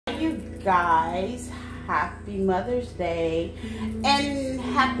guys, happy Mother's Day, and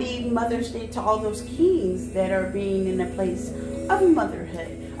happy Mother's Day to all those kings that are being in a place of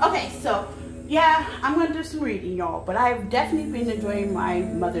motherhood. Okay, so yeah, I'm gonna do some reading, y'all, but I've definitely been enjoying my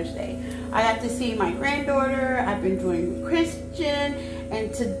Mother's Day. I got to see my granddaughter. I've been doing Christian,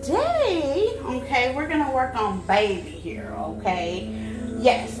 and today, okay, we're gonna work on baby here, okay?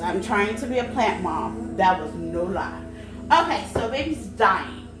 Yes, I'm trying to be a plant mom. That was no lie. Okay, so baby's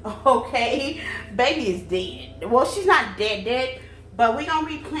dying, okay? Baby is dead. Well, she's not dead, but we're gonna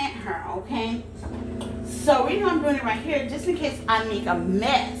replant her, okay? So we're gonna do it right here just in case I make a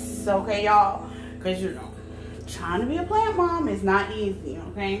mess, okay, y'all? Because, you know, trying to be a plant mom is not easy,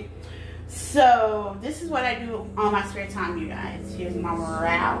 okay? So this is what I do on my spare time, you guys. Here's my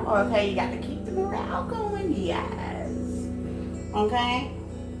morale, okay? You got to keep the morale going, yes. Okay?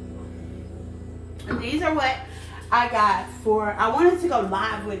 And these are what I got for, I wanted to go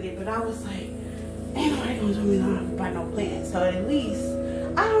live with it, but I was like, ain't nobody gonna do me live about no plants. So at least,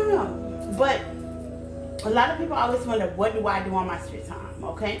 I don't know. But a lot of people always wonder, what do I do on my spare time,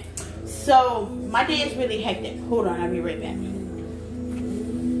 okay? So my day is really hectic. Hold on, I'll be right back.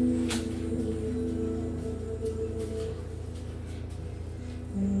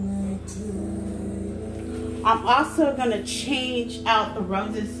 I'm also gonna change out the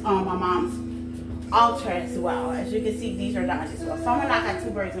roses on my mom's altar as well. As you can see, these are dyed as well. So I'm gonna knock out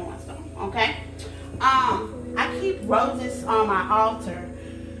 2 birds in 1 stone, okay? I keep roses on my altar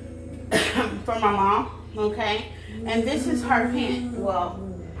for my mom, okay? And this is her plant. Well,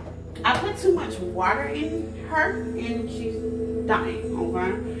 I put too much water in her and she's dying,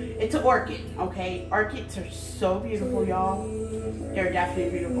 okay? It's an orchid, okay? Orchids are so beautiful, y'all. They're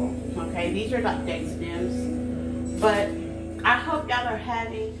definitely beautiful, okay? These are like dead stems. But I hope y'all are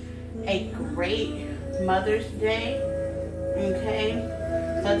having a great Mother's Day, okay?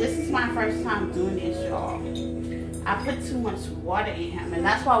 So this is my first time doing this, y'all. I put too much water in him, and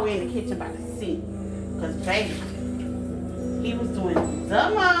that's why we're in the kitchen by the sink. Because, baby, he was doing the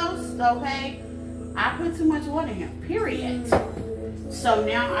most, okay? I put too much water in him, period. So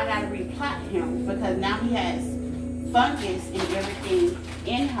now I gotta replant him because now he has fungus and everything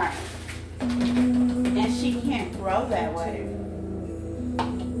in her. And she can't grow that way.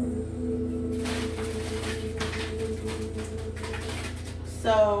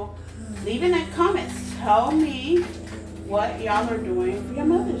 So leave in the comments, tell me what y'all are doing for your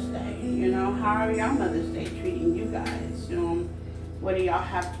Mother's Day. You know, how are your Mother's Day treating you guys? You know, what do y'all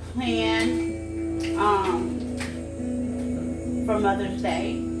have planned for Mother's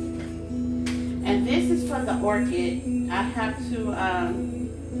Day? And this is from the orchid. I have to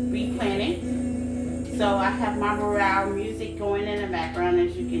replant it. So I have my morale music going in the background,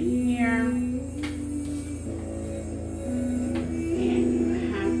 as you can hear.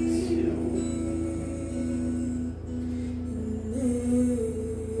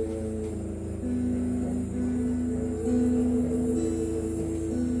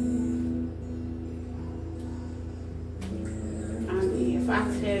 I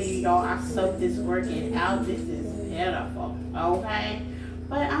tell you, y'all, I soaked this orchid out. This is pitiful, okay?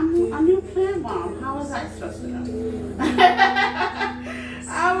 But I'm a new plant mom. How was I supposed to know?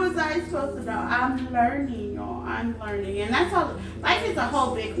 How was I supposed to know? I'm learning, y'all. I'm learning. And that's all. Life is a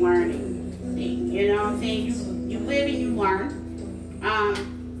whole big learning thing. You know what I'm saying? You live and you learn.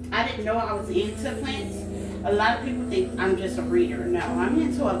 I didn't know I was into plants. A lot of people think I'm just a reader. No, I'm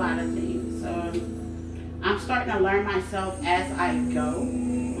into a lot of things. So I'm starting to learn myself as I go,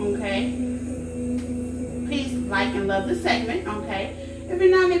 okay? Please like and love the segment, okay? If you're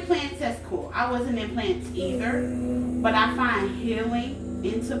not in plants, that's cool. I wasn't in plants either, but I find healing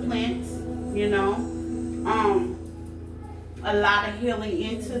into plants, you know? A lot of healing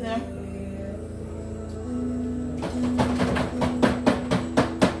into them.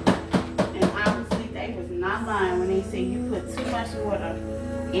 And obviously they was not lying when they say you put too much water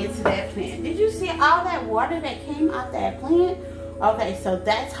into that plant. Did you see all that water that came out that plant? Okay, so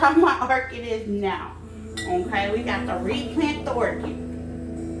that's how my orchid is now. Okay, we got to replant the orchid.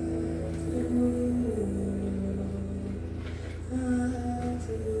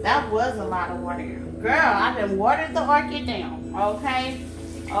 That was a lot of water. Girl, I done watered the orchid down. Okay?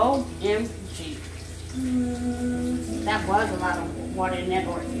 OMG. That was a lot of water in that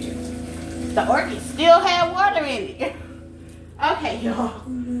orchid. The orchid still had water in it. Okay, y'all.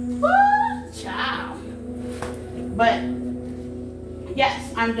 Child. But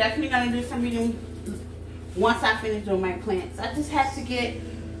yes, I'm definitely gonna do some reading once I finish doing my plants. I just have to get,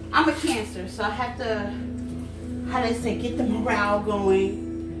 I'm a Cancer, so I have to, how they say, get the morale going,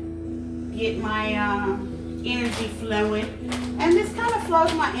 get my energy flowing. And this kind of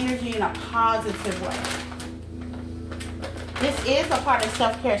flows my energy in a positive way. This is a part of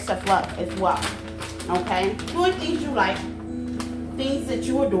self-care, self-love as well. Okay? Doing things you like. Things that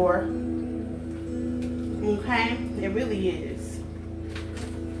you adore. Okay? It really is.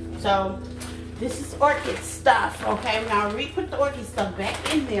 So, this is orchid stuff. Okay? Now, re-put the orchid stuff back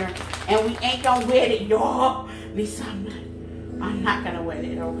in there. And we ain't gonna wet it, y'all. At least I'm not gonna wet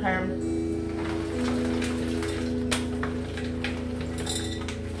it, okay?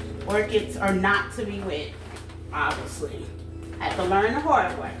 Orchids are not to be wet, obviously. I had to learn the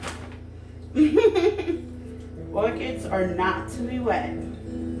hard way. Orchids are not to be wet.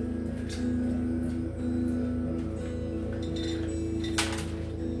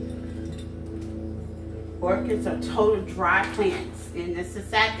 Orchids are total dry plants, and it's a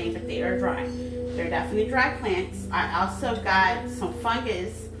sad thing, but they are dry. They're definitely dry plants. I also got some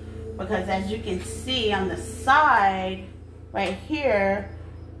fungus because, as you can see on the side, right here,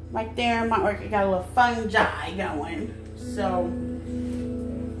 right there, my orchid got a little fungi going. So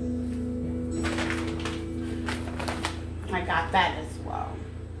I got that as well.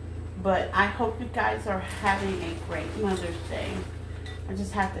 But I hope you guys are having a great Mother's Day. I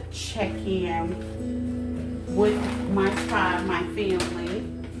just have to check in with my tribe, my family,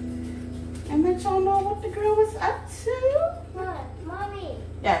 and let y'all know what the girl was up to. Mommy.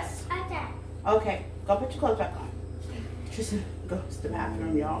 Yes. Okay. Okay, go put your clothes back on. Tristan goes to the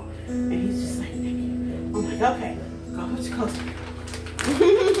bathroom, y'all, and he's just like, I'm like, okay, go put your clothes back on.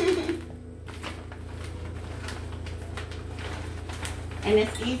 And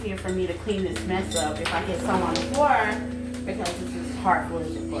it's easier for me to clean this mess up if I get some on the floor, because this is hardwood,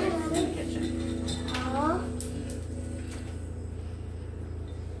 of course, in the kitchen.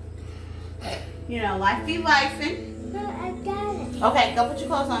 You know, life be lifing. No, I got it. Okay, go put your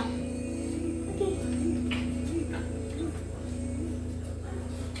clothes on. Okay.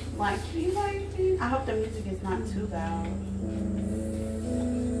 Life be lifing. I hope the music is not too loud.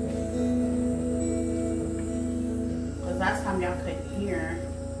 Because last time y'all couldn't hear.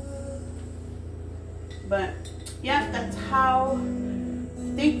 But, yeah, that's how I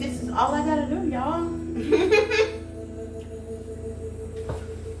think this is all I gotta do, y'all.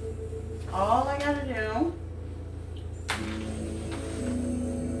 All I gotta do.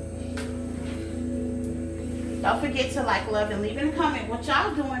 Don't forget to like, love, and leave in a comment what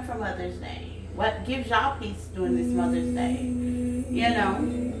y'all doing for Mother's Day. What gives y'all peace during this Mother's Day? You know,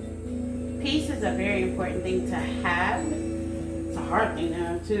 peace is a very important thing to have. It's a hard thing to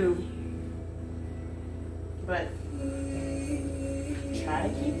have too. But try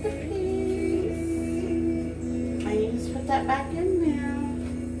to keep the peace. And you just put that back in there.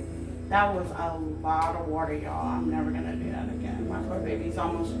 That was a lot of water, y'all. I'm never gonna do that again. My poor baby's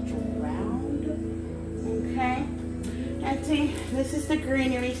almost drowned. Okay. And see, this is the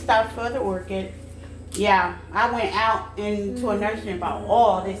greenery stuff for the orchid. Yeah, I went out into a nursery and bought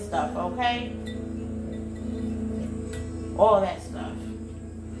all this stuff, okay? All that stuff.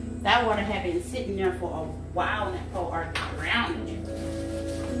 That water had been sitting there for a while and that poor orchid drowned it.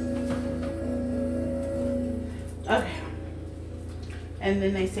 Okay. And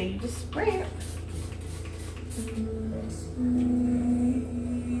then they say you just spray it.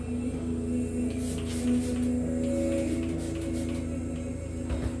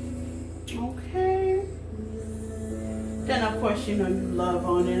 Okay. Then of course, you know, you love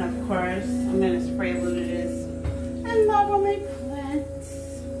on it, of course. I'm gonna spray a little of this. And love on my plants.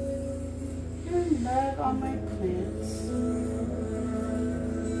 And love on my plants.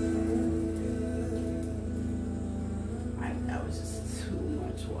 That was just too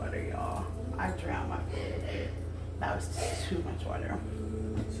much water, y'all. I drowned my baby. That was just too much water.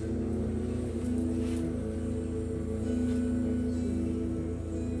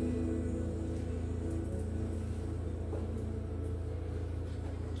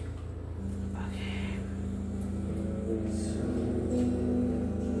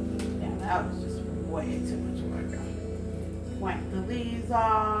 That was just way too much water. Wipe the leaves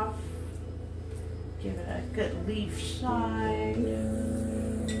off. Give it a good leaf shine.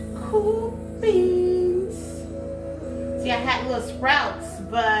 Cool beans. See, I had little sprouts,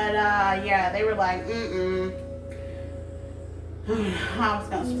 but yeah, they were like, I was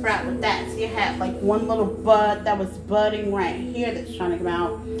gonna sprout with that. See, I had like one little bud that was budding right here that's trying to come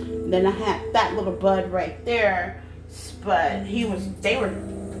out. And then I had that little bud right there, but they were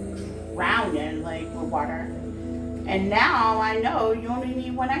drowning like with water. And now I know you only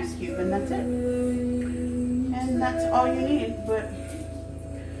need one ice cube, and that's it. And that's all you need. But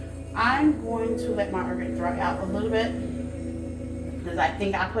I'm going to let my orchid dry out a little bit because I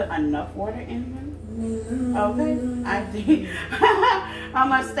think I put enough water in them. Okay, I think I'm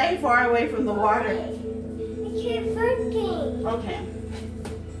gonna stay far away from the water. It's your birthday. Okay,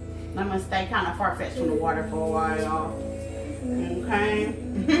 I'm gonna stay kind of far-fetched from the water for a while. Okay.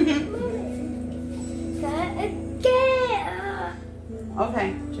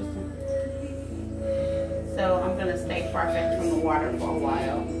 Okay, just so I'm gonna stay far-fetched from the water for a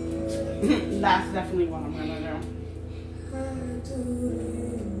while. That's definitely what I'm gonna do.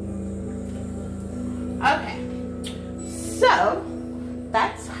 Okay, so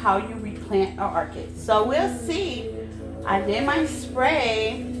that's how you replant an orchid. So we'll see. I did my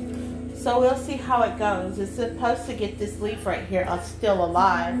spray, so we'll see how it goes. It's supposed to get this leaf right here still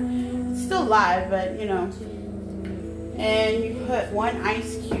alive. It's still alive, but you know. And you put 1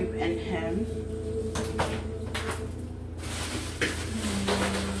 ice cube in him.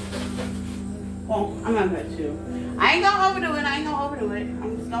 Well, I'm gonna put 2. I ain't gonna overdo it.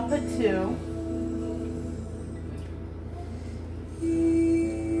 I'm just gonna put 2.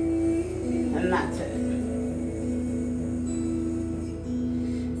 And that's it.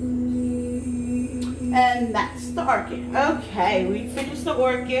 And that's the orchid. Okay, we finished the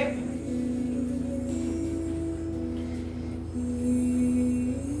orchid.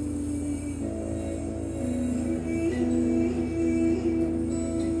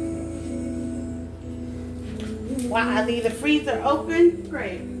 Wow, I leave the freezer open.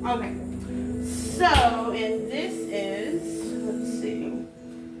 Great. Okay. So, and this is, let's see,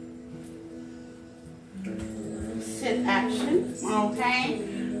 sip action. Okay.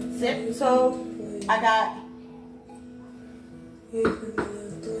 Sip. So, I got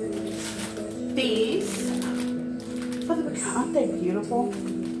these. Aren't they beautiful?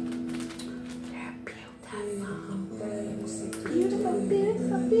 They're beautiful.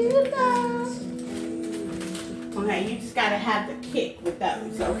 Beautiful. Okay, you just gotta have the kick with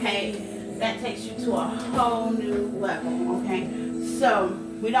those, okay? That takes you to a whole new level, okay? So,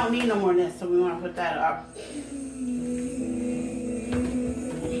 we don't need no more of this, so we wanna put that up.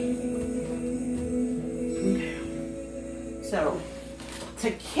 Okay. So,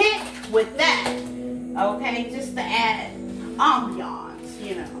 to kick with that, okay, just to add ambiance,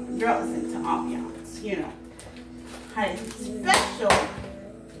 you know, girls into ambiance, you know. How special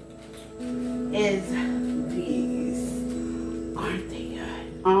is these? Aren't they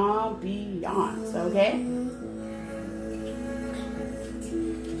good? Ambiance, okay?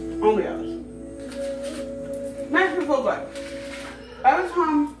 Ambiance. Makes me feel good. Every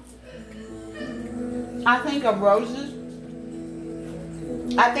time I think of roses,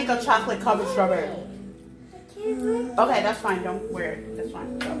 I think of chocolate covered strawberry. Okay, that's fine. Don't wear it. That's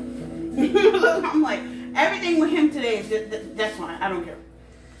fine. So. Look, I'm like, everything with him today is that's fine. I don't care.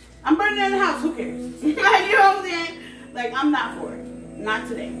 I'm burning in the house. Who cares? Like, you know what I'm saying? Like, I'm not for it. Not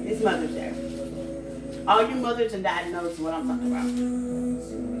today. It's Mother's Day. All you mothers and dads knows what I'm talking about.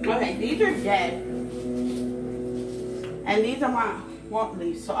 Okay, these are dead. And these are my want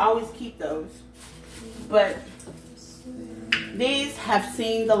leaves, so I always keep those. But these have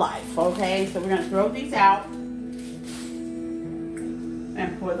seen the life, okay? So we're going to throw these out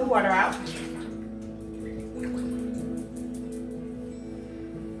and pour the water out.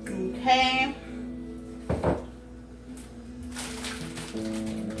 Okay.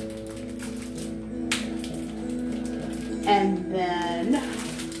 And then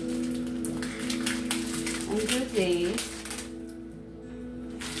undo these.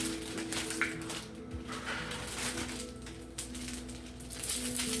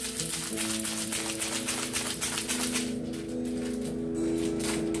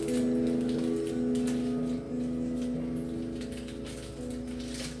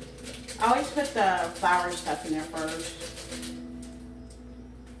 I always put the flower stuff in there first.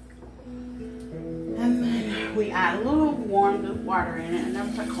 And then we add a little warm water in it, and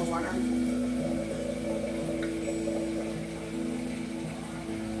then put cold water.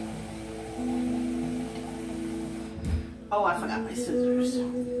 Oh, I forgot my scissors.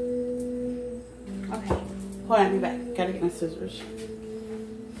 Okay, hold on, be back. Gotta get my scissors.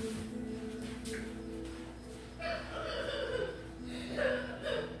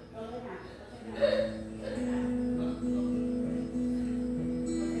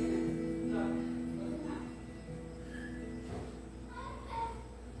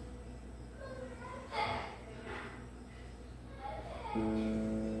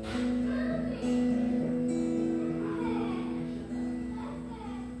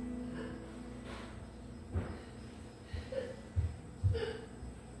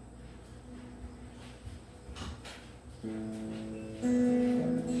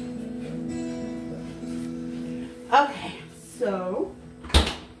 Okay, so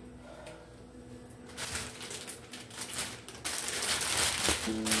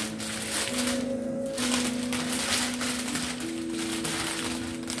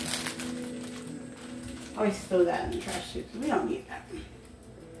Always throw that in the trash too, because we don't need that.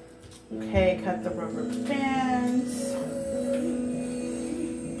 Okay, cut the rubber bands.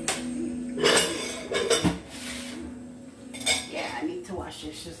 Yeah, I need to wash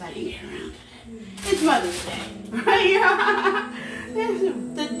dishes. I didn't get around to that. It's Mother's Day, right? It's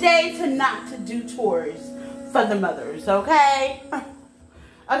the day to not to do chores for the mothers, okay?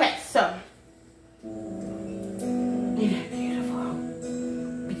 Okay, so. Isn't that beautiful?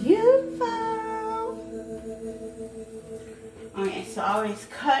 Beautiful. Okay, so I always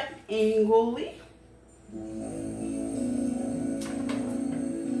cut angularly.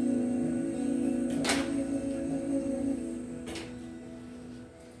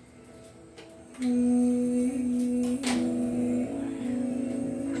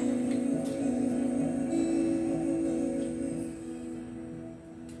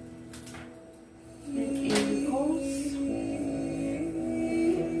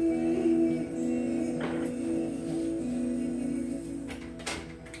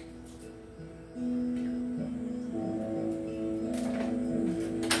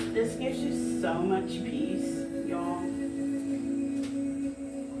 This gives you so much peace, y'all.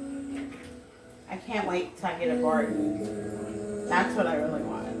 I can't wait till I get a garden. That's what I really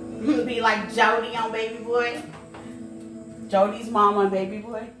want. Be like Jody on Baby Boy. Jody's mom on Baby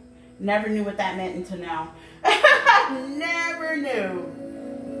Boy. Never knew what that meant until now. Never knew.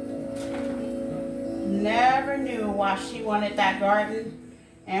 Never knew why she wanted that garden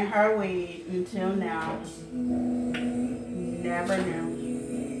and her weed until now. Never knew.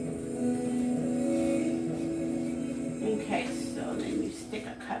 Okay, so let me stick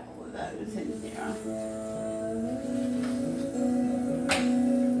a couple of those in there.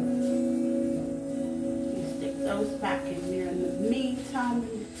 Stick those back in there in the meantime, in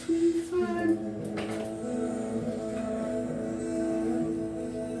between time.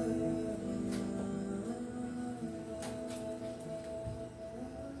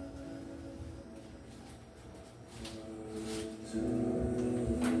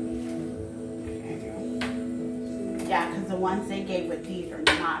 Yeah, because the ones they gave with these are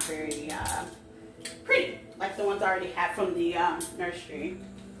not very pretty, like the ones I already had from the nursery.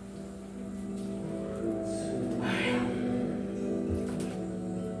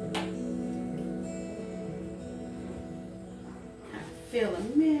 Fill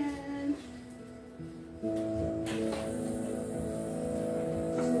them in.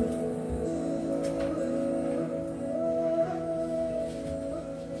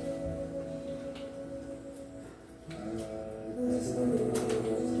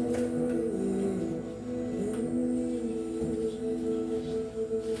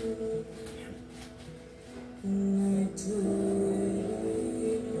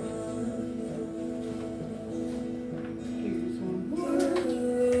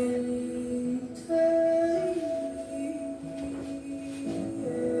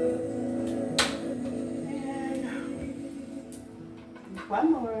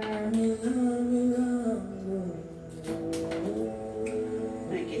 One more.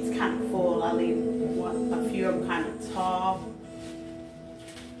 When it gets kind of full, I leave a few of them kind of tall.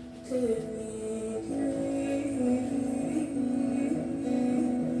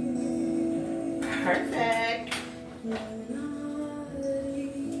 Perfect.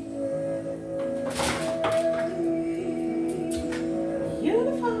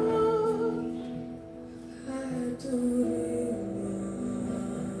 Beautiful.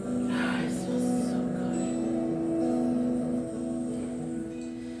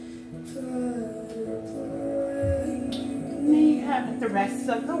 The rest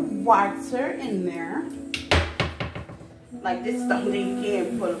of the water in there. Like this stuff that you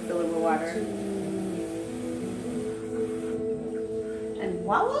can't fill it with water. And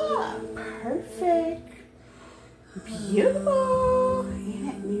voila! Perfect. Beautiful. Isn't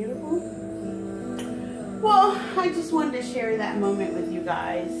that beautiful? Well, I just wanted to share that moment with you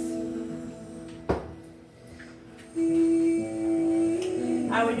guys.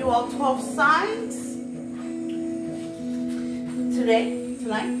 I will do all 12 sides tonight,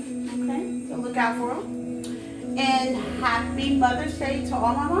 okay? So look out for them. And happy Mother's Day to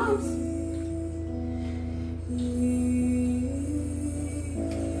all my moms.